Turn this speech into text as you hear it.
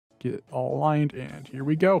get all aligned, and here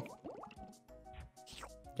we go.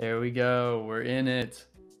 There we go. We're in it.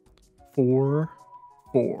 4-4.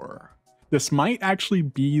 This might actually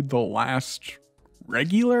be the last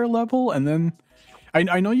regular level, and then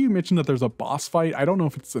I know you mentioned that there's a boss fight. I don't know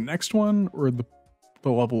if it's the next one or the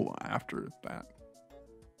level after that.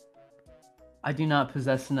 I do not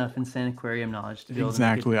possess enough Insaniquarium knowledge to be able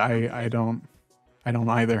Exactly. to make it. I don't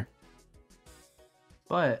either.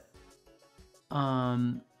 But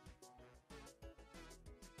haven't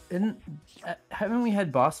we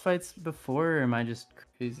had boss fights before, or am I just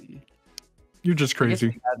crazy? You're just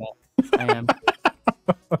crazy. I am.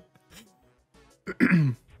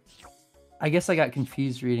 I guess I got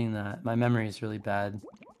confused reading that. My memory is really bad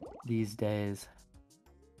these days.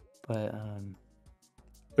 But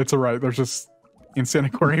it's all right. There's just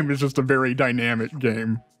Insaniquarium is just a very dynamic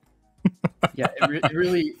game. Yeah, it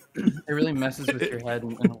really messes with your head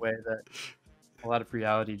in a way that a lot of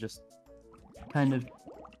reality just kind of,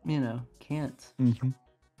 can't. Mm-hmm.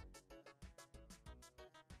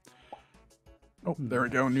 Oh, there we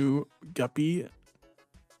go. New guppy.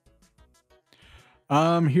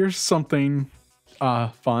 Here's something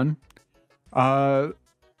fun.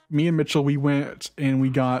 Me and Mitchell, we went and we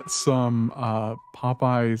got some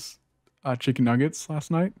Popeyes chicken nuggets last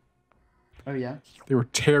night. Oh yeah, they were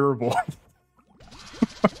terrible.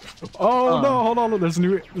 Oh no! Hold on, there's a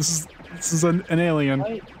new. This is an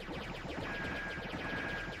alien.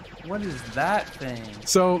 What is that thing?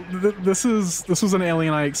 So this was an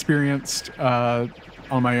alien I experienced on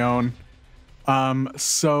my own.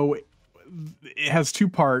 So it has two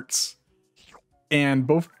parts, and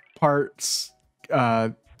both parts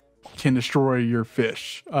can destroy your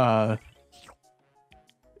fish.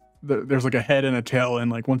 There's like a head and a tail,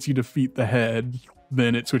 and like once you defeat the head,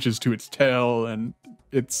 then it switches to its tail, and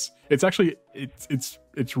it's actually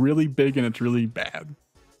it's really big and it's really bad.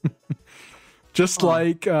 Just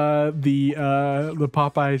like the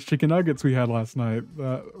Popeyes chicken nuggets we had last night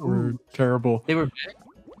were terrible. They were big?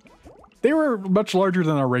 They were much larger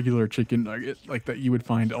than a regular chicken nugget, like that you would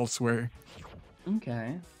find elsewhere.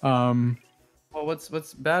 Okay. Well,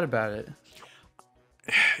 what's bad about it?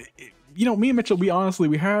 Me and Mitchell, we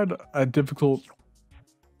had a difficult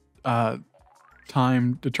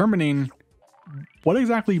time determining what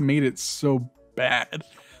exactly made it so bad.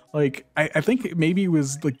 Like, I think maybe it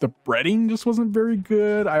was like the breading just wasn't very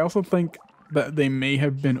good. I also think that they may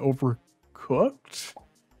have been overcooked,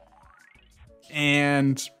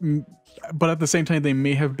 but at the same time they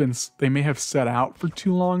may have set out for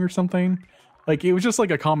too long or something. Like, it was just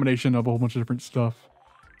like a combination of a whole bunch of different stuff,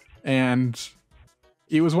 and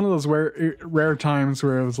it was one of those rare times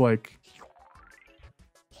where it was like,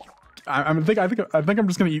 I think I'm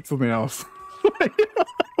just gonna eat something else.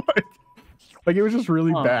 Like it was just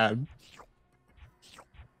really bad.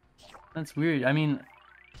 That's weird. I mean,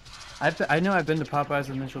 I know I've been to Popeyes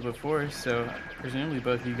with Mitchell before, so presumably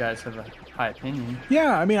both of you guys have a high opinion.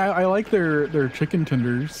 Yeah, I mean, I like their chicken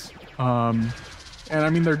tenders, and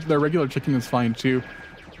I mean their regular chicken is fine too,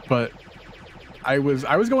 but I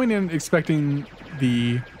was going in expecting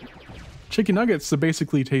the chicken nuggets to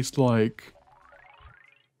basically taste like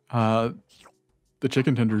the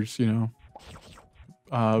chicken tenders,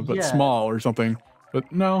 but small or something.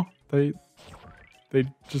 But no, they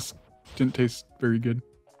just didn't taste very good.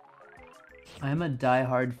 I'm a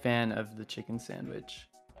diehard fan of the chicken sandwich.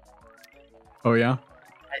 Oh yeah?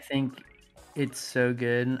 I think it's so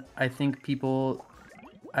good. I think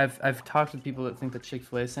I've talked with people that think the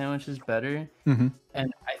Chick-fil-A sandwich is better, mm-hmm.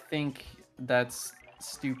 and I think that's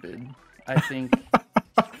stupid. I think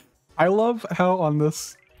I love how on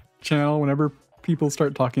this channel, whenever people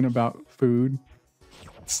start talking about food,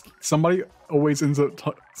 somebody always ends up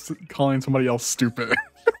calling somebody else stupid.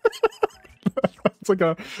 It's like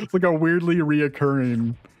a weirdly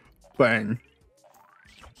reoccurring thing.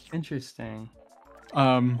 Interesting.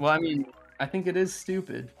 Well, I mean, I think it is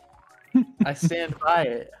stupid. I stand by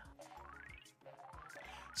it.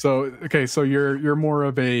 So okay, so you're more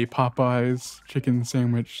of a Popeyes chicken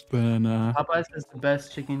sandwich than Popeyes is the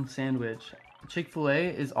best chicken sandwich. Chick-fil-A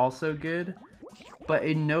is also good, but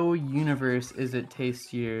in no universe is it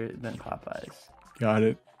tastier than Popeyes. Got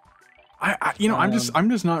it. I'm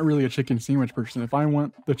just not really a chicken sandwich person. If I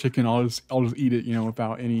want the chicken, I'll just eat it,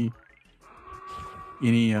 without any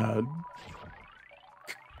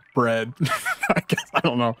bread. I guess, I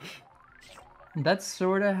don't know. That's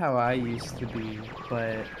sort of how I used to be,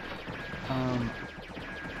 but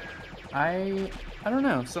I don't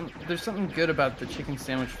know. There's something good about the chicken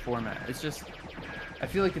sandwich format. It's just, I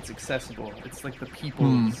feel like it's accessible. It's like the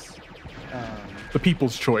people's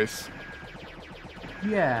choice.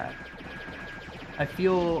 Yeah. I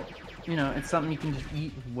feel, it's something you can just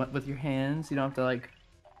eat with your hands. You don't have to like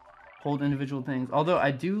hold individual things. Although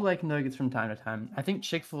I do like nuggets from time to time. I think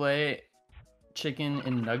Chick-fil-A chicken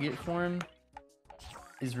in nugget form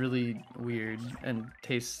is really weird and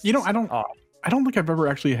tastes off. I don't think I've ever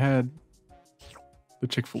actually had the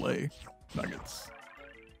Chick-fil-A nuggets.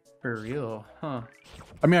 For real, huh?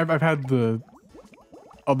 I mean, I've had the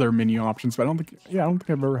other menu options, but I don't think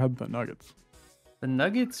I've ever had the nuggets. The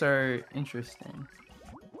nuggets are interesting.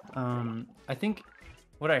 I think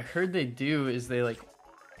what I heard they do is they like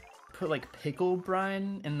put like pickle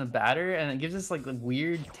brine in the batter, and it gives us like a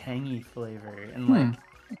weird tangy flavor, and like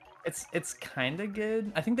it's kind of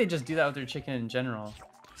good. I think they just do that with their chicken in general.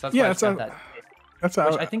 So that's why it's got that. That's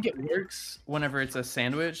how I think it works whenever it's a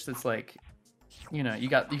sandwich that's like, you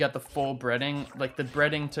got the full breading, like the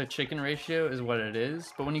breading to chicken ratio is what it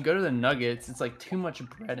is. But when you go to the nuggets, it's like too much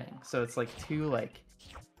breading. So it's like too like,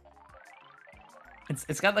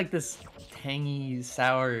 it's got like this tangy,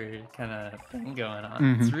 sour kind of thing going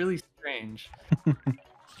on. It's really strange.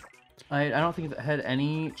 I don't think I've had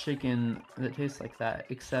any chicken that tastes like that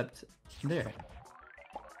except there.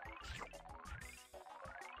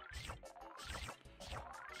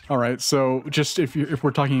 All right, so just if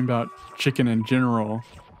we're talking about chicken in general,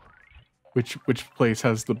 which place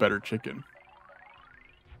has the better chicken?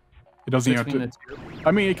 It doesn't have to.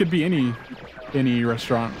 I mean, it could be any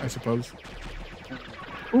restaurant, I suppose.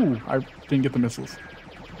 Ooh, I didn't get the missiles.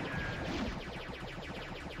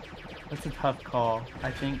 That's a tough call.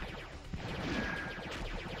 I think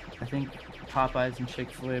Popeyes and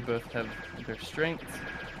Chick-fil-A both have their strengths.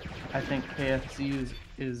 I think KFC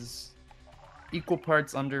is equal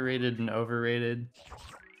parts underrated and overrated.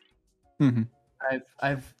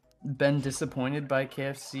 I've been disappointed by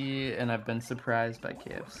KFC and I've been surprised by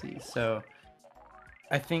KFC. So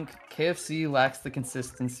I think KFC lacks the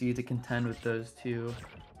consistency to contend with those two.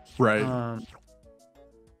 Right.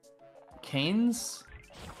 Cane's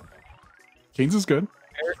is good.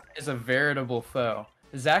 Is a veritable foe.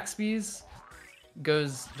 Zaxby's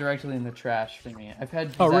goes directly in the trash for me. I've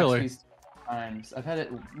had Zaxby's really? times. I've had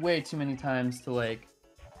it way too many times to like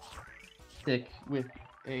stick with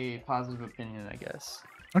a positive opinion, I guess.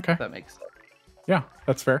 Okay. If that makes sense. Yeah,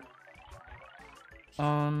 that's fair.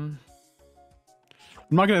 I'm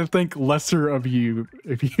not gonna think lesser of you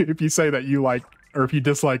if you say that you like or if you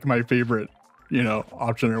dislike my favorite,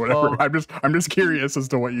 option or whatever. Well, I'm just curious as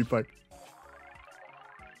to what you think.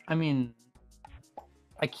 I mean,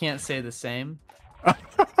 I can't say the same.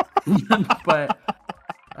 But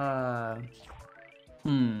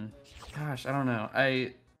gosh, I don't know.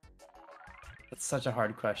 That's such a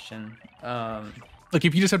hard question. Like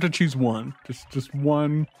if you just have to choose one, just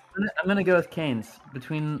one. I'm gonna go with Cane's.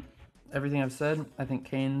 Between everything I've said, I think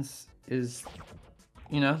Cane's is,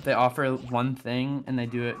 they offer one thing and they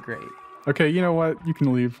do it great. Okay, you know what? You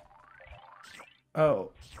can leave.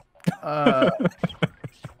 Oh.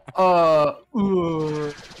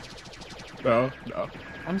 No.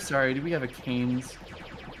 I'm sorry. Do we have a Cane's?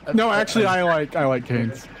 No, actually, I like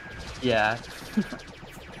Cane's. Yeah.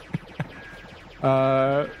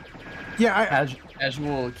 Yeah.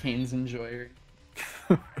 Casual Cane's enjoyer.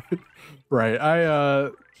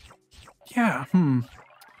 Right. Yeah.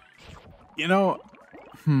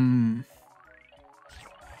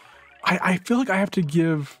 I feel like I have to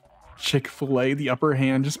give Chick-fil-A the upper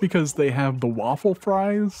hand just because they have the waffle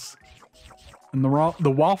fries, and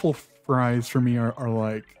the waffle fries for me are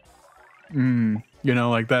like,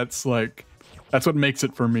 like that's what makes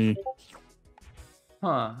it for me.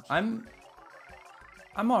 Huh. I'm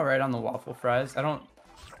all right on the waffle fries. I don't.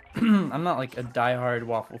 I'm not like a diehard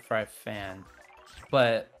waffle fry fan,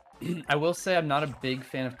 but I will say I'm not a big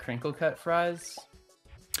fan of crinkle cut fries.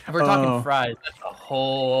 If we're talking fries, that's a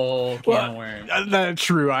whole can of worms. That's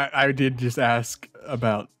true. I did just ask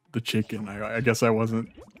about the chicken. I guess I wasn't.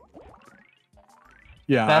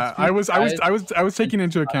 Yeah, I was taking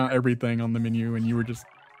into account everything on the menu, and you were just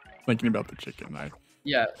thinking about the chicken.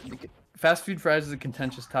 Yeah, fast food fries is a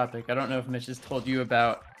contentious topic. I don't know if Mitch has told you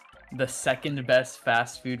about the second best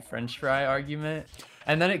fast food French fry argument.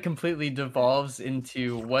 And then it completely devolves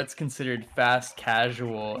into what's considered fast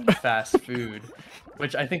casual and fast food,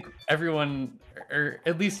 which I think everyone, or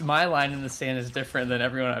at least my line in the sand, is different than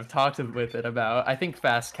everyone I've talked with it about. I think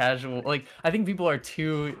fast casual, I think people are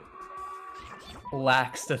too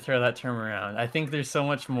lax to throw that term around. I think there's so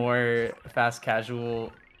much more fast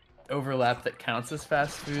casual overlap that counts as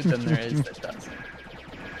fast food than there is that doesn't.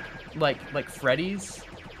 Like Freddy's.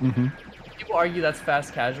 People argue that's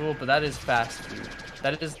fast casual, but that is fast food.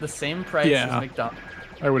 That is the same price as McDonald's.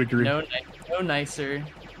 I would agree. No nicer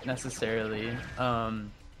necessarily.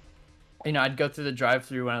 you know, I'd go through the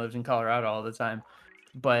drive-through when I lived in Colorado all the time,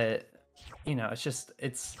 but you know,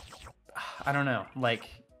 it's I don't know, like,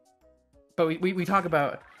 but we talk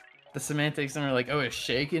about the semantics and we're like, oh, it's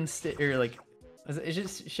shake and or like, is it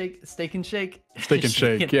shake, steak and shake? Steak and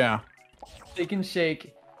shake, yeah. Steak and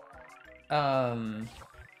shake.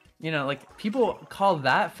 You know, like people call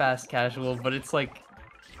that fast casual, but it's like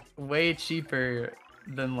way cheaper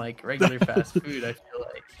than like regular fast food, I feel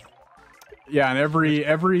like. Yeah, and every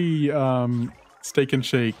Steak and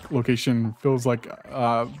Shake location feels like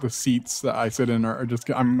the seats that I sit in are just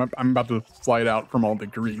I'm about to slide out from all the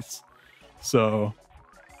grease. So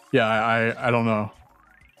yeah, I don't know.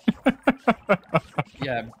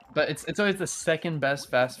 Yeah, but it's always the second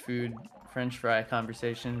best fast food French fry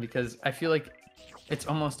conversation because I feel like it's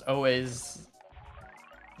almost always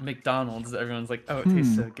McDonald's that everyone's like, oh, it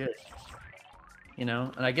tastes so good. You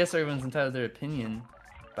know? And I guess everyone's entitled to their opinion,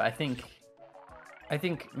 but I think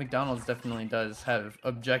McDonald's definitely does have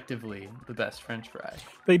objectively the best French fry.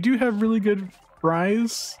 They do have really good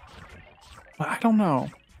fries, but I don't know.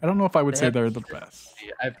 I don't know if I would say they're the best.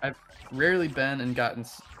 I've rarely been and gotten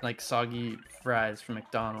like soggy fries from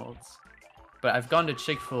McDonald's, but I've gone to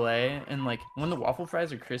Chick-fil-A and like when the waffle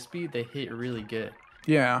fries are crispy, they hit really good.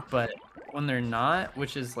 Yeah. But when they're not,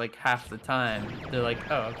 which is like half the time, they're like,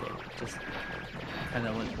 oh, okay, just kind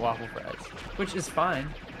of like waffle fries, which is fine.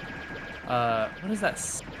 What is that?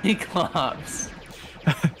 Cyclops.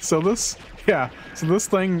 So this guy,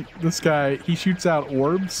 he shoots out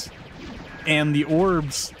orbs, and the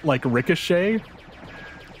orbs like ricochet,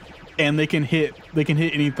 and they can hit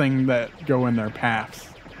anything that go in their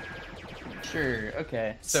path. Sure.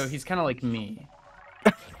 Okay. So he's kind of like me.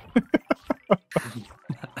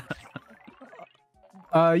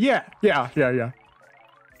 Yeah.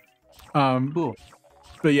 Cool.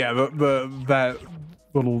 But yeah, that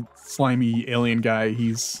little slimy alien guy,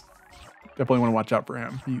 he's definitely want to watch out for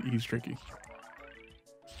him. He's tricky.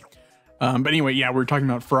 But anyway, yeah, we're talking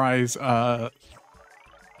about fries. So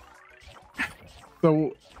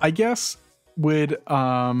I guess would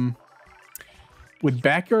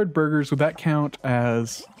backyard burgers, would that count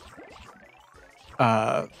as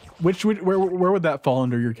where would that fall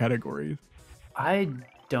under your categories? I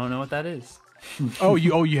don't know what that is.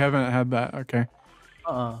 you haven't had that. Okay.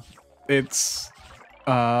 It's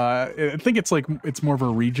I think it's like it's more of a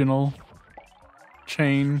regional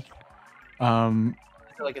chain. Is it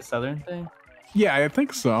like a southern thing? Yeah, I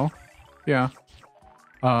think so. Yeah.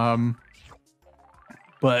 But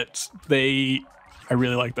I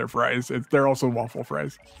really like their fries. They're also waffle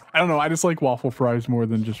fries. I don't know. I just like waffle fries more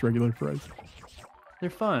than just regular fries. They're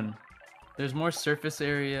fun. There's more surface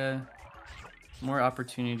area, more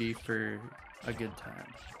opportunity for a good time.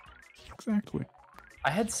 Exactly. I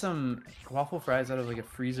had some waffle fries out of like a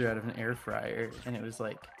freezer out of an air fryer, and it was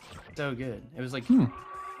like so good. It was like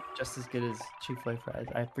just as good as Chick-fil-A fries.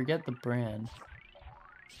 I forget the brand,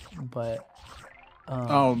 but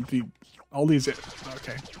all these.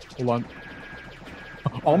 Okay, hold on.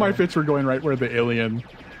 All my fits were going right where the alien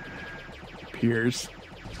appears.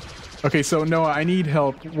 Okay, so Noah, I need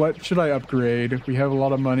help. What should I upgrade? We have a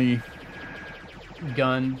lot of money.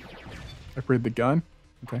 Gun. Upgrade the gun.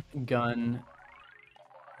 Okay. Gun.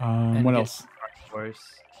 What else? Carnivores.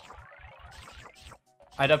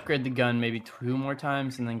 I'd upgrade the gun maybe 2 more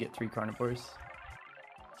times and then get 3 carnivores.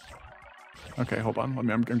 Okay, hold on.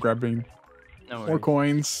 I'm grabbing more worries.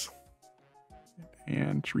 coins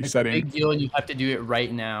and resetting. It's a big deal, and you have to do it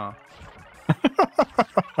right now.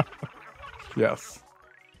 Yes.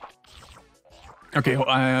 Okay,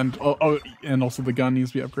 and and also the gun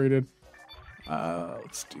needs to be upgraded.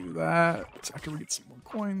 Let's do that after we get some more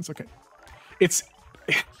coins. Okay. It's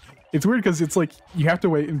weird because it's like you have to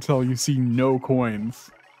wait until you see no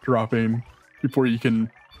coins dropping before you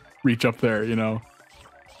can reach up there, you know.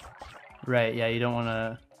 Right, yeah, you don't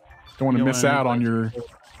want to miss out on your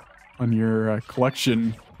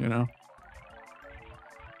collection, you know.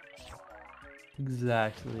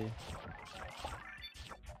 Exactly.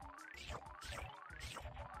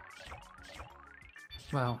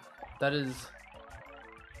 Wow, that is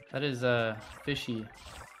fishy.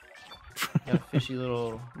 Got a fishy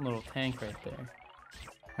little tank right there.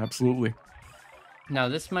 Absolutely. Now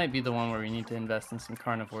this might be the one where we need to invest in some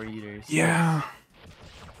carnivore eaters. Yeah.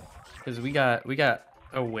 Because we got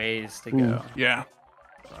a ways to go. Yeah.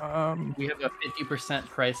 We have a 50%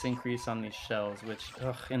 price increase on these shells, which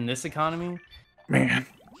in this economy, man,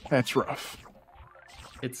 that's rough.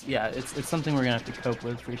 It's something we're gonna have to cope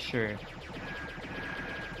with for sure.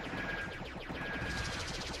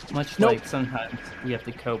 Much like sometimes we have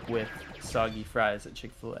to cope with soggy fries at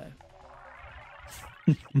Chick-fil-A.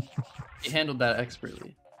 You handled that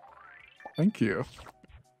expertly. Thank you.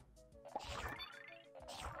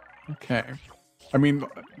 Okay. I mean,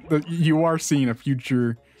 you are seeing a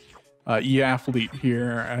future e-athlete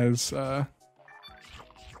here, as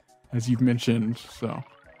you've mentioned. So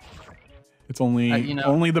it's only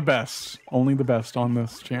only the best on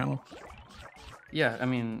this channel. Yeah, I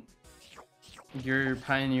mean, you're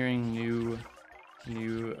pioneering new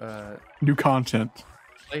content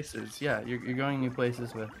places. Yeah, you're going new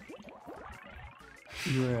places with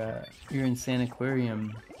your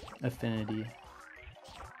Insaniquarium affinity.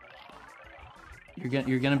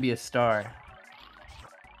 You're gonna be a star.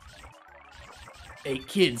 Hey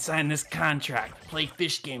kid, sign this contract. Play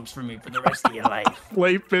fish games for me for the rest of your life.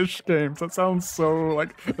 Play fish games. That sounds so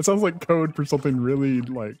like, it sounds like code for something really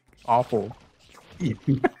like awful.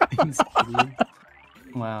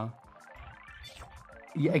 Wow.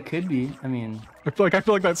 Yeah, it could be. I mean, I feel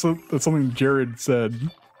like that's something Jared said.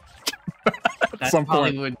 That's some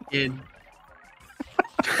Hollywood kid.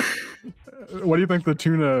 What do you think the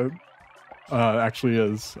tuna actually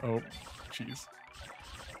is? Oh, jeez.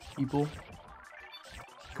 People.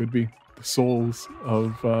 Could be the souls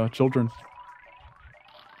of children.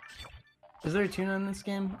 Is there a tuna in this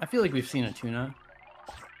game? I feel like we've seen a tuna.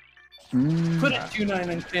 Put a tuna in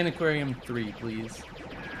Insaniquarium 3, please.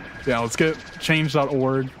 Yeah, let's get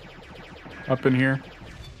change.org up in here.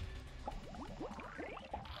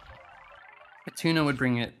 A tuna would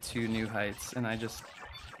bring it to new heights, and I just...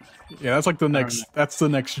 Yeah, that's like the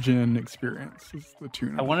next gen experience. Is the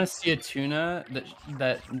tuna. I want to see a tuna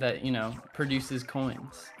that you know produces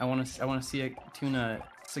coins. I want to see a tuna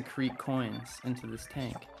secrete coins into this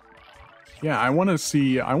tank. Yeah, I want to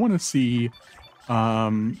see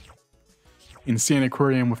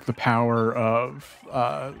Insaniquarium with the power of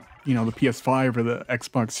you know, the PS5 or the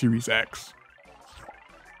Xbox Series X.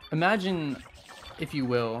 Imagine, if you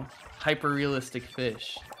will, hyper-realistic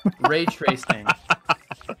fish, ray tracing.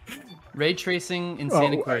 Ray tracing in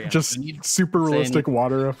Insaniquarium. Just super realistic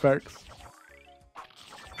water effects.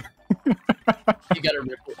 You gotta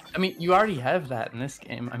rip it. I mean, you already have that in this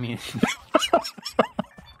game. I mean,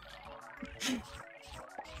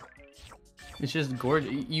 it's just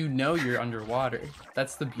gorgeous. You know you're underwater.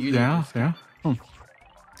 That's the beauty. Yeah, yeah.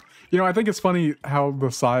 You know, I think it's funny how the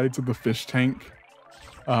sides of the fish tank,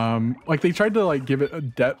 like they tried to like give it a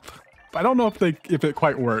depth. But I don't know if it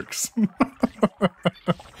quite works.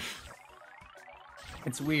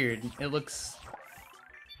 It's weird. It looks...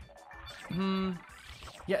 yeah,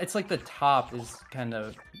 it's like the top is kind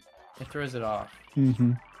of... It throws it off.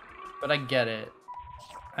 Mm-hmm. But I get it.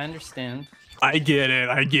 I understand. I get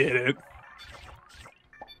it.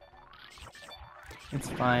 It's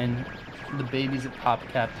fine. The babies at Pop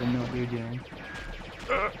Captain know what they're doing.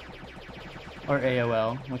 Or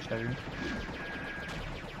AOL, whichever.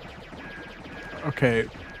 Okay,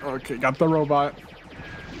 got the robot.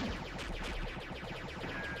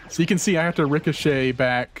 So you can see I have to ricochet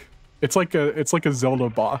back. It's like a Zelda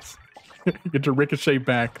boss. You have to ricochet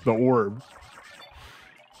back the orb,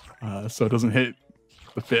 so it doesn't hit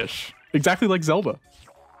the fish. Exactly like Zelda.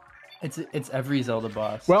 It's every Zelda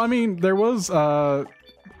boss. Well, I mean, there was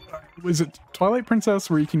it Twilight Princess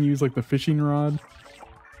where you can use like the fishing rod?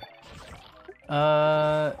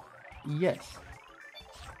 Yes.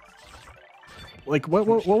 Like what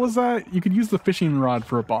was that? You could use the fishing rod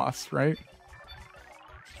for a boss, right?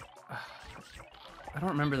 I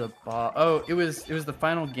don't remember the boss. Oh, it was the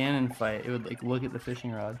final Ganon fight. It would like look at the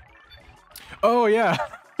fishing rod. Oh yeah.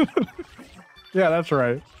 Yeah, that's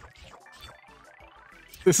right.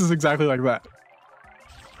 This is exactly like that.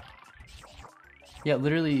 Yeah,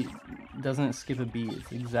 literally doesn't skip a beat.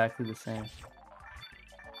 It's exactly the same.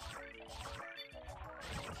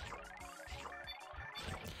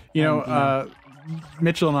 You know,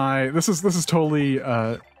 Mitchell and I, this is totally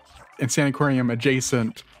Insaniquarium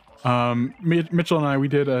adjacent. Mitchell and I, we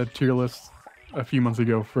did a tier list a few months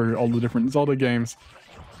ago for all the different Zelda games.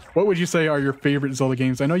 What would you say are your favorite Zelda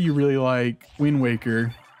games? I know you really like Wind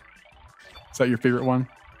Waker. Is that your favorite one?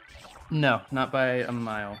 No, not by a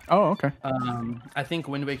mile. Oh, okay. I think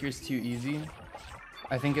Wind Waker is too easy.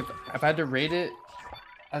 I think if I had to rate it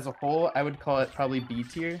as a whole, I would call it probably B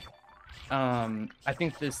tier. I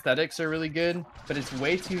think the aesthetics are really good, but it's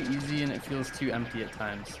way too easy and it feels too empty at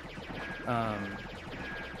times.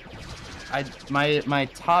 My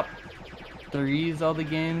top 3 Zelda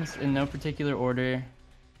games in no particular order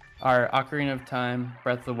are Ocarina of Time,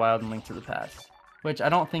 Breath of the Wild, and Link to the Past, which I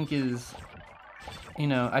don't think is, you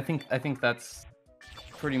know, I think that's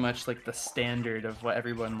pretty much like the standard of what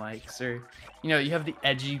everyone likes. Or, you know, you have the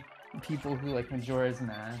edgy people who like Majora's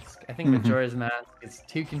Mask. I think Majora's Mask is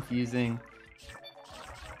too confusing.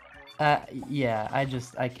 Yeah, I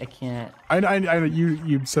can't.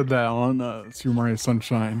 You said that on Super Mario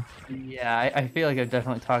Sunshine. Yeah, I feel like I've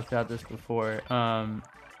definitely talked about this before.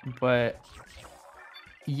 But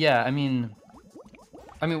yeah,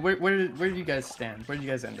 where did you guys stand? Where did you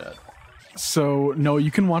guys end up? So no, you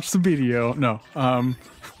can watch the video. No,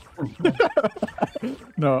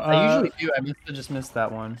 no. I usually do. I must have just missed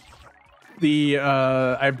that one.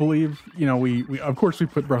 I believe we of course we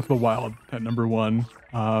put Breath of the Wild at number one.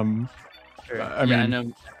 Sure. I yeah, I mean,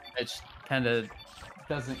 know Mitch kind of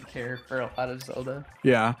doesn't care for a lot of Zelda.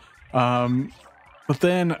 yeah. But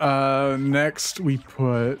then next we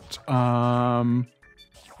put I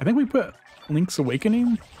think we put Link's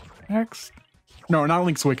Awakening next. No, not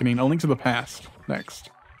Link's Awakening. A Link to the Past next.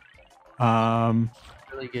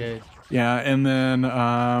 Really good. Yeah, and then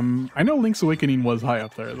I know Link's Awakening was high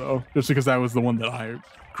up there though, just because that was the one that I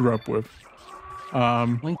grew up with.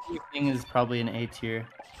 Link's Awakening is probably an A tier.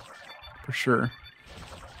 For sure.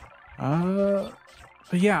 But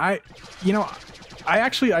yeah, I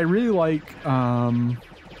really like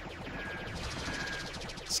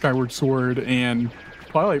Skyward Sword and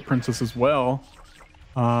Twilight Princess as well.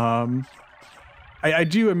 I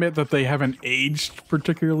do admit that they haven't aged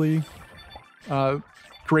particularly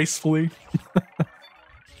gracefully,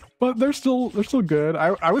 but they're still good.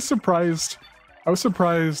 I was surprised.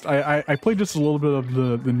 I played just a little bit of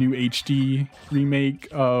the new HD remake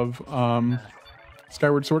of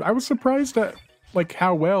Skyward Sword. I was surprised at like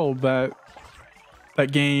how well that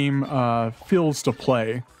game feels to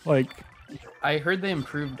play. Like, I heard they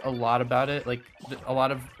improved a lot about it. Like a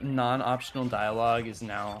lot of non-optional dialogue is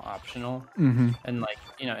now optional, and like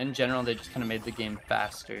in general, they just kind of made the game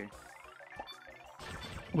faster.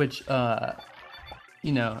 Which I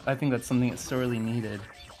think that's something that's sorely needed.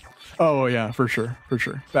 Oh yeah, for sure.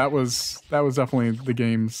 That was definitely the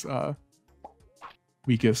game's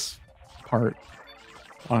weakest part.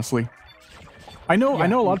 Honestly, I know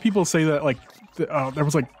a lot of people say that like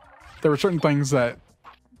there were certain things that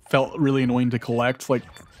felt really annoying to collect, like,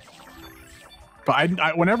 but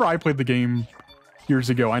I whenever I played the game years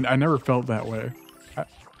ago, I never felt that way.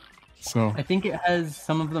 So I think it has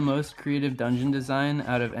some of the most creative dungeon design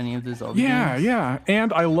out of any of the Zelda games. Yeah,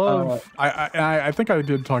 and I love. I think I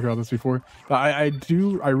did talk about this before. But I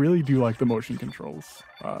really do like the motion controls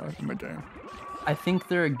in the game. I think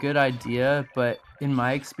they're a good idea, but in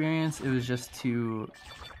my experience, it was just too.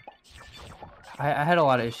 I had a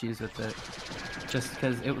lot of issues with it, just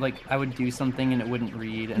because I would do something and it wouldn't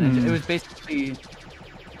read, and it was basically.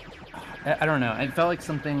 I don't know. It felt like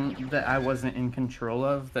something that I wasn't in control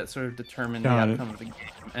of that sort of determined the outcome of the game.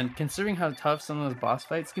 And considering how tough some of those boss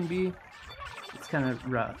fights can be, it's kind of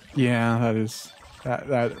rough. Yeah, that is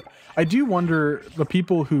that. I do wonder, the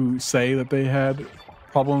people who say that they had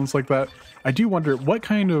problems like that, I do wonder what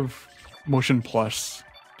kind of motion plus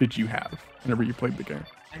did you have whenever you played the game?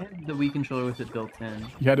 I had the Wii controller with it built in.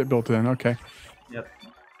 You had it built in, okay. Yep.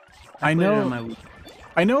 I know. It on my Wii.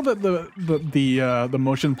 I know that the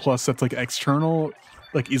motion plus that's like external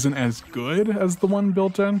like isn't as good as the one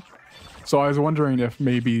built in. So I was wondering if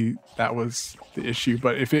maybe that was the issue.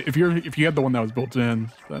 But if you had the one that was built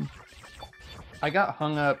in, then I got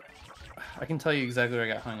hung up. I can tell you exactly where I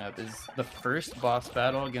got hung up. Is the first boss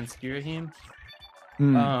battle against Girahim.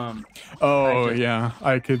 Yeah,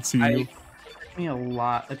 I could see. It took me a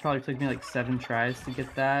lot. It probably took me like 7 tries to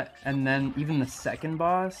get that, and then even the second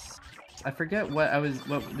boss. I forget what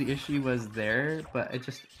the issue was there, but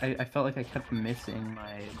I felt like I kept missing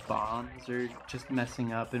my bombs or just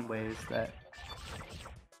messing up in ways that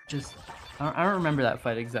I don't remember that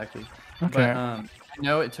fight exactly. Okay. But I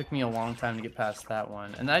know it took me a long time to get past that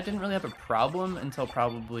one, and I didn't really have a problem until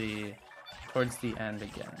probably towards the end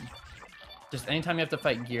again. Just anytime you have to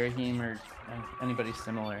fight Girahim or anybody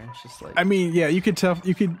similar, it's just like. I mean, yeah, you could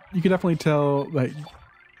definitely tell like.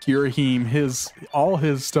 Girahim, all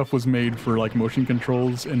his stuff was made for like motion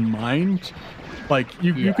controls in mind. Like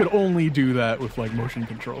you could only do that with like motion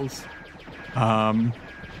controls. And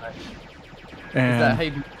is that how you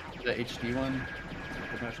do the HD one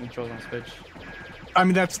with motion controls on Switch? I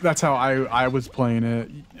mean that's how I was playing it.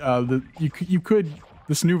 You could,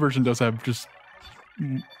 this new version does have just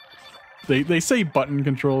they say button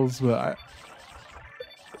controls, but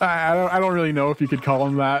I don't really know if you could call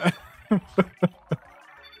them that.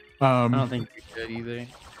 I don't think you could either.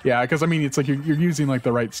 Yeah, because I mean, it's like you're using like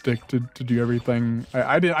the right stick to do everything.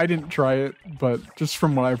 I didn't try it, but just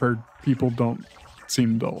from what I've heard, people don't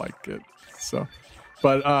seem to like it. So,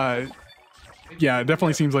 but yeah, it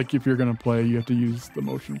definitely seems like if you're gonna play, you have to use the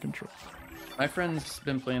motion controls. My friend's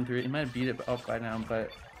been playing through it. He might have beat it up by now,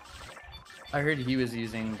 but I heard he was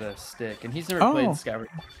using the stick, and he's never played Oh, Skyward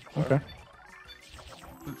before. okay.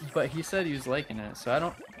 But he said he was liking it, so I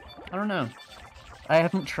don't know. I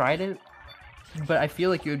haven't tried it, but I feel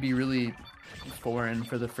like it would be really foreign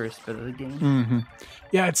for the first bit of the game. Mm-hmm.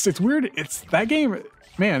 Yeah, it's weird. It's that game,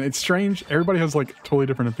 man. It's strange. Everybody has like totally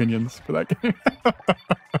different opinions for that game.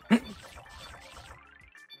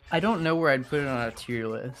 I don't know where I'd put it on a tier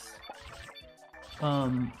list.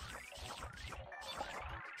 Man,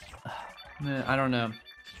 I don't know.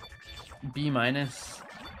 B minus.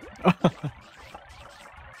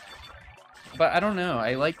 But I don't know.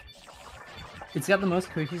 I like. It's got the most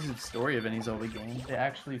cohesive story of any Zelda game. They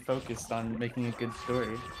actually focused on making a good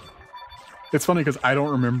story. It's funny because I don't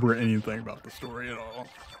remember anything about the story at all.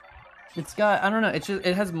 It's got, I don't know, it's just,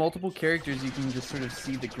 it has multiple characters. You can just sort of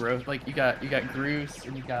see the growth. Like you got Groose,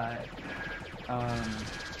 and you got I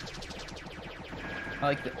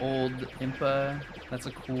like the old Impa. That's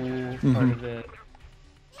a cool part of it.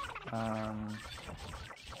 I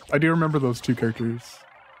do remember those two characters.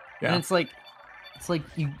 Yeah. And it's like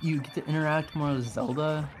you get to interact more with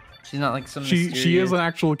Zelda. She's not like some she is an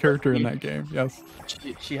actual character in that game. Yes.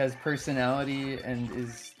 She has personality and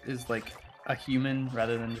is like a human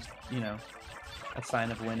rather than just, you know, a sign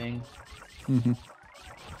of winning.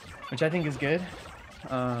 Which I think is good.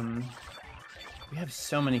 We have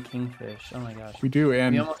so many kingfish. Oh my gosh. We do,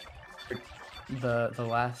 and we almost the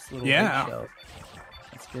last little shell.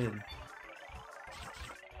 That's good.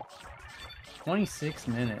 26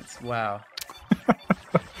 minutes. Wow.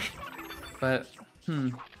 But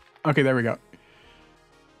okay, there we go.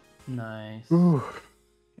 Nice. Ooh.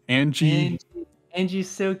 Angie. Angie's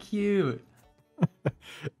so cute.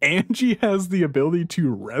 Angie has the ability to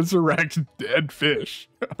resurrect dead fish.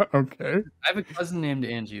 Okay. I have a cousin named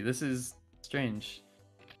Angie. This is strange.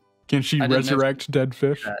 Can she resurrect dead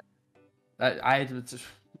fish? I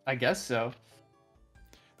guess so.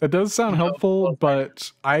 That does sound helpful,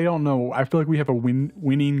 but I don't know. I feel like we have a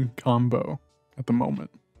winning combo at the moment.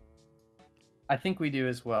 I think we do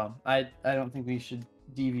as well. I don't think we should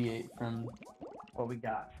deviate from what we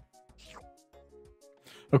got.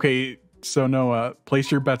 Okay, so Noah, place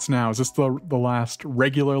your bets now. Is this the last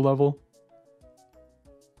regular level?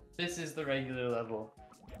 This is the regular level.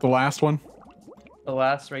 The last one? The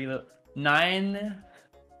last regular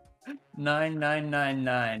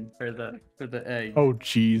 99999 for the egg. Oh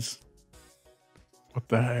jeez. What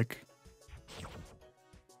the heck? We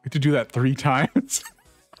have to do that 3 times?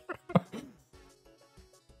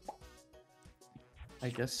 I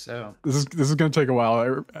guess so. This is gonna take a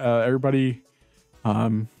while. Everybody,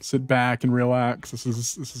 sit back and relax. This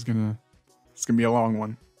is gonna be a long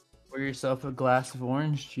one. Pour yourself a glass of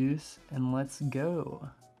orange juice and let's go.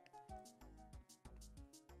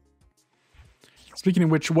 Speaking of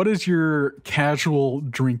which, what is your casual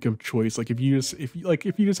drink of choice? Like if you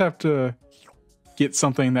just have to get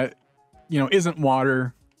something that, you know, isn't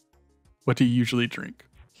water, what do you usually drink?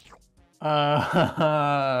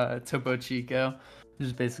 Topo Chico.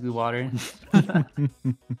 Just basically water.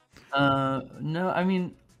 No, I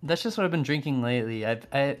mean that's just what I've been drinking lately.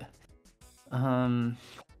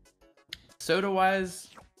 Soda wise,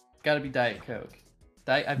 gotta be Diet Coke.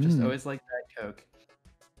 I've just always liked Diet Coke.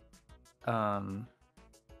 I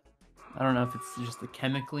don't know if it's just the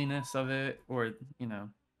chemicaliness of it or, you know,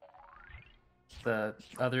 the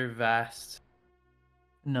other vast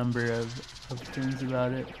number of things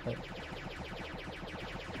about it, but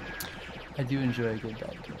I do enjoy a good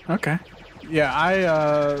Diet Coke. Okay. Yeah,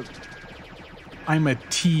 I'm a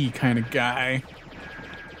tea kind of guy.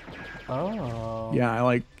 Oh. Yeah, I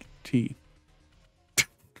like tea.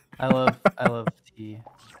 I love tea.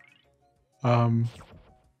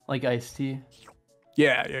 Like iced tea.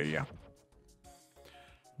 Yeah.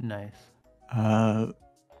 Nice. And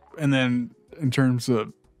then in terms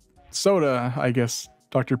of soda, I guess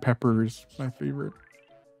Dr. Pepper is my favorite.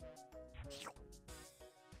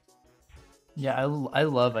 Yeah, I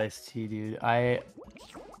love iced tea, dude. I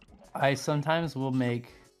sometimes will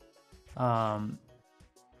make I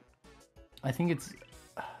think it's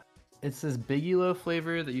this Biggie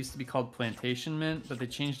flavor that used to be called Plantation Mint, but they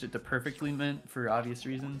changed it to Perfectly Mint for obvious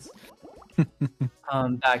reasons.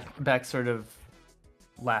 Back sort of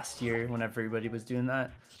last year when everybody was doing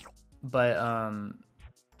that. But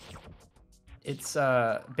it's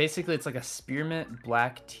basically it's like a spearmint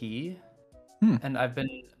black tea. And I've been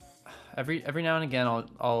every now and again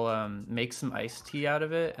I'll make some iced tea out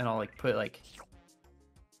of it, and I'll like put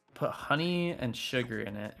honey and sugar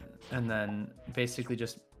in it, and then basically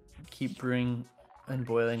just keep brewing and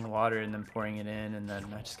boiling water and then pouring it in, and then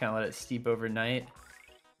I just kind of let it steep overnight.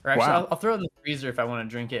 Or actually, I'll throw it in the freezer if I want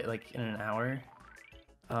to drink it like in an hour.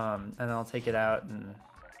 and then I'll take it out and,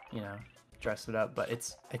 you know, dress it up. But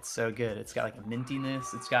it's so good. It's got like a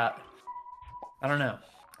mintiness. It's got, I don't know.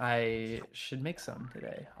 I should make some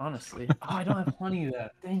today, honestly. Oh, I don't have honey though.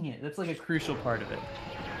 Dang it. That's like a crucial part of it.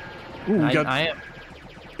 Ooh, we got I am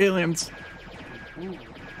aliens. ooh,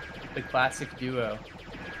 the classic duo.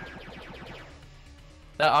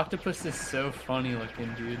 That octopus is so funny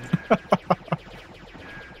looking, dude.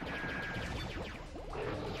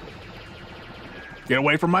 Get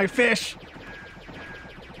away from my fish.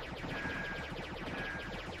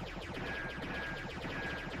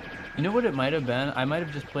 You know what it might have been? I might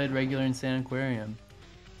have just played regular Insaniquarium.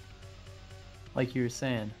 Like you were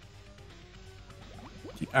saying.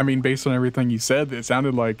 I mean, based on everything you said, it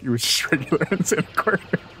sounded like it was just regular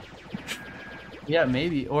Insaniquarium. Yeah,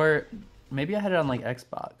 maybe. Or maybe I had it on like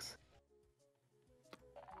Xbox.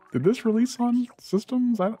 Did this release on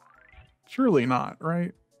systems? Surely not,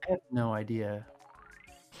 right? I have no idea.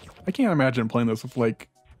 I can't imagine playing this with like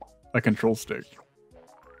a control stick.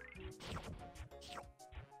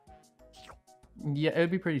 Yeah, it would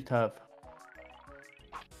be pretty tough.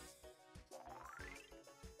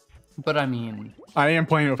 But I mean... I am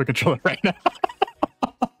playing it with a controller right now.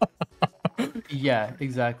 Yeah,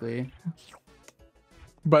 exactly.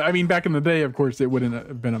 But I mean, back in the day, of course, it wouldn't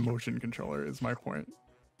have been a motion controller, is my point.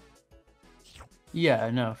 Yeah,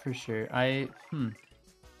 no, for sure. I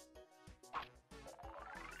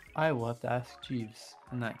will have to ask Jeeves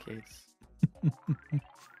in that case.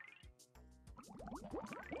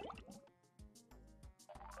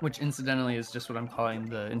 Which, incidentally, is just what I'm calling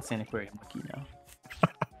the Insaniquarium wiki now.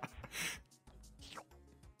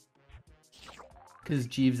 Because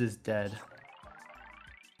Jeeves is dead.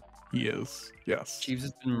 He is, yes. Jeeves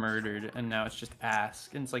has been murdered, and now it's just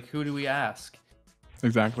ask. And it's like, who do we ask?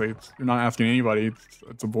 Exactly. You're not asking anybody.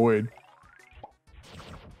 It's a void.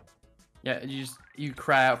 Yeah, you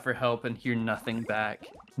cry out for help and hear nothing back.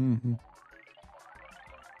 Mm-hmm.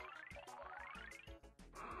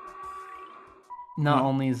 Not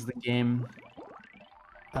only is the game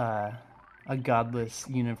a godless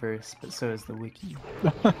universe, but so is the wiki.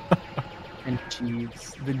 And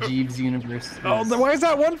Jeeves, the Jeeves universe. Oh, then why is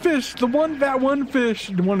that one fish? That one fish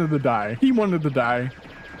wanted to die. He wanted to die.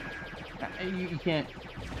 You can't,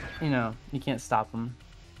 you can't stop him.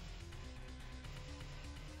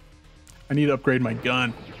 I need to upgrade my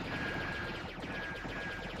gun.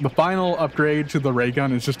 The final upgrade to the ray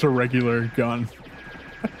gun is just a regular gun.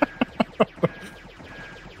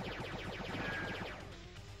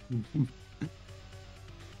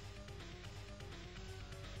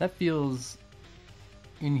 That feels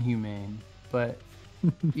inhumane, but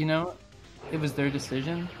it was their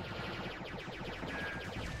decision.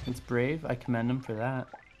 It's brave. I commend them for that.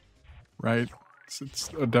 Right. It's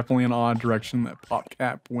definitely an odd direction that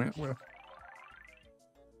PopCap went with.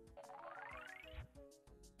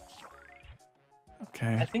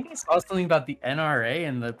 Okay. I think I saw something about the NRA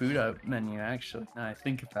in the boot up menu, actually. Now I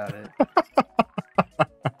think about it.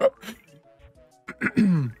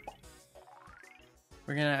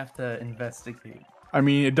 We're gonna have to investigate. I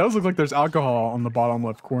mean, it does look like there's alcohol on the bottom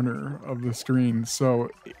left corner of the screen. So,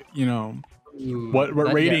 Ooh, what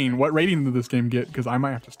rating did this game get? Because I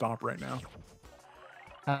might have to stop right now.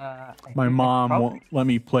 My mom won't let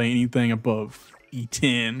me play anything above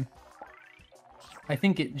E10. I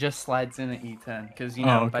think it just slides in at E10 because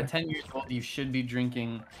by 10 years old you should be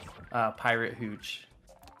drinking pirate hooch,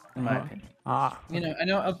 in my opinion. I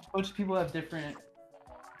know a bunch of people have different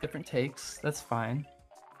takes. That's fine,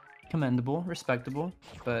 commendable, respectable,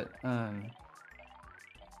 but yeah,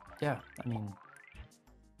 I mean.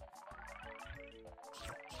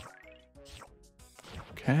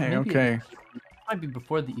 Okay. It might be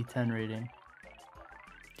before the E10 rating.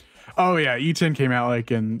 Oh yeah, E10 came out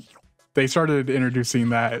they started introducing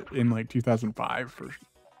that in 2005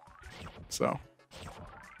 so.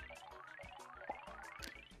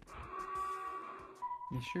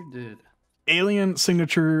 You sure did. Alien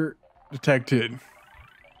signature detected.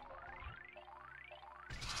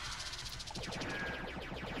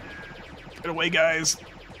 Get away, guys.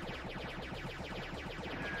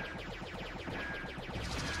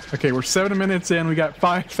 Okay, we're 7 minutes in. We got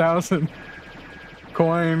 5,000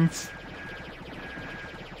 coins.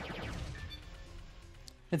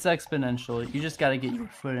 It's exponential. You just got to get your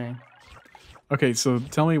footing. Okay, so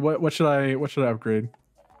tell me what should I upgrade?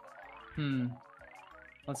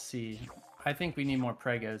 Let's see. I think we need more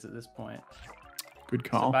pregos at this point. Good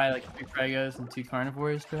call. So buy 3 pregos and 2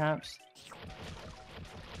 carnivores, perhaps.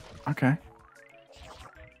 Okay.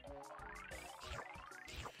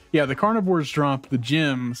 Yeah, the carnivores drop the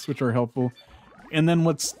gems, which are helpful. And then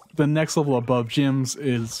what's the next level above gems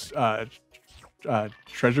is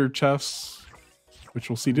treasure chests, which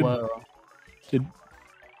we'll see. Whoa. Did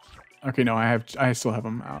okay? No, I still have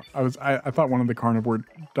them out. I thought one of the carnivore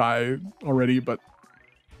died already, but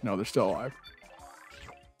no, they're still alive.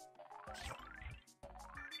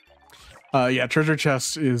 Yeah, treasure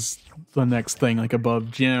chest is the next thing, like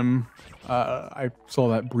above gym. I saw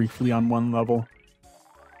that briefly on one level.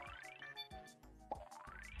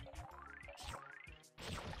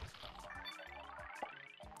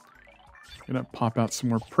 Gonna pop out some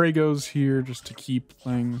more Pregos here just to keep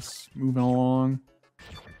things moving along.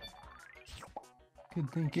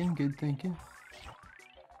 Good thinking, good thinking.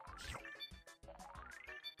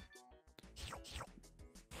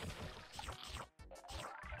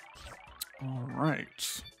 All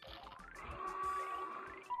right.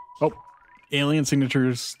 Oh, alien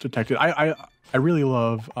signatures detected. I really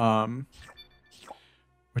love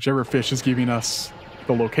whichever fish is giving us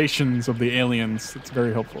the locations of the aliens. It's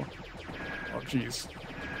very helpful. Oh, jeez.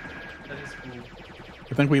 That is cool.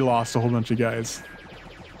 I think we lost a whole bunch of guys.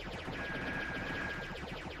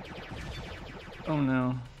 Oh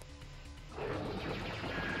no.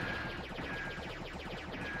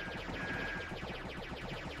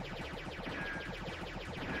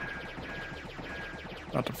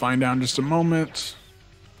 About to find out in just a moment.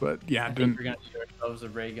 But yeah, I think we're gonna do ourselves a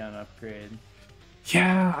ray gun upgrade.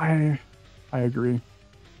 Yeah, I agree.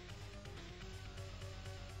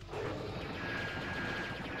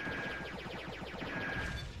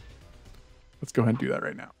 Let's go ahead and do that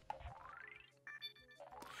right now.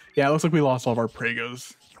 Yeah, it looks like we lost all of our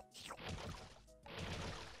Pregos.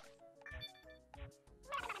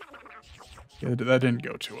 Yeah, that didn't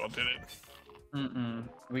go too well, did it? Mm-mm.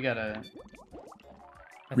 We gotta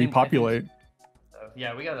Repopulate.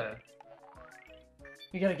 Yeah, we gotta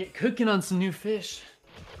get cooking on some new fish.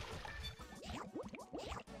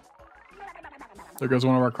 There goes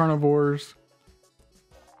one of our carnivores.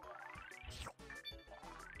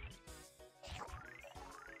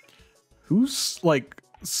 Whose like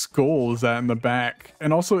skull is that in the back?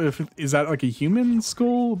 And also, is that like a human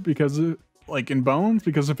skull? Because like in bones?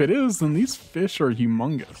 Because if it is, then these fish are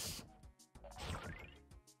humongous.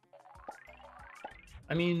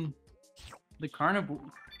 I mean, the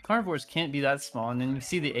carnivores can't be that small, and then you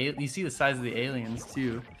see the size of the aliens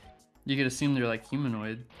too. You could assume they're like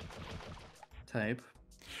humanoid type.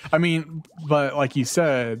 I mean, but like you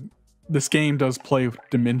said, this game does play with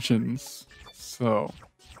dimensions, so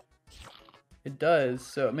It does.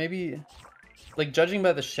 So maybe, like, judging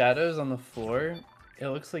by the shadows on the floor, it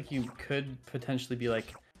looks like you could potentially be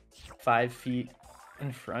like 5 feet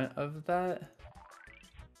in front of that.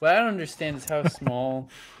 What I don't understand is how small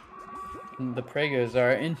the Pregos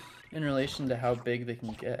are in relation to how big they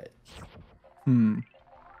can get.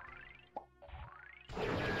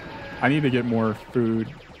 I need to get more food.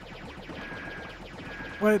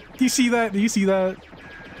 What? Do you see that? Do you see that?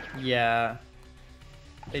 Yeah.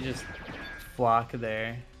 They just flock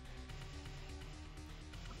there.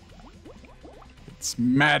 It's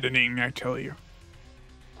maddening, I tell you.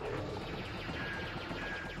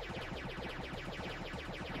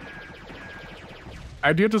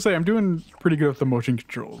 I do have to say, I'm doing pretty good with the motion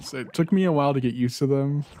controls. It took me a while to get used to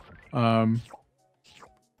them.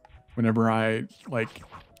 Whenever I, like,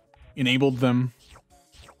 enabled them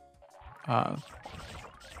a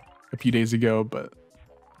few days ago, but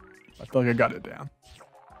I feel like I got it down.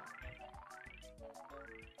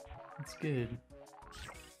 That's good.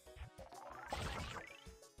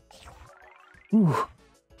 Ooh.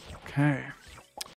 Okay.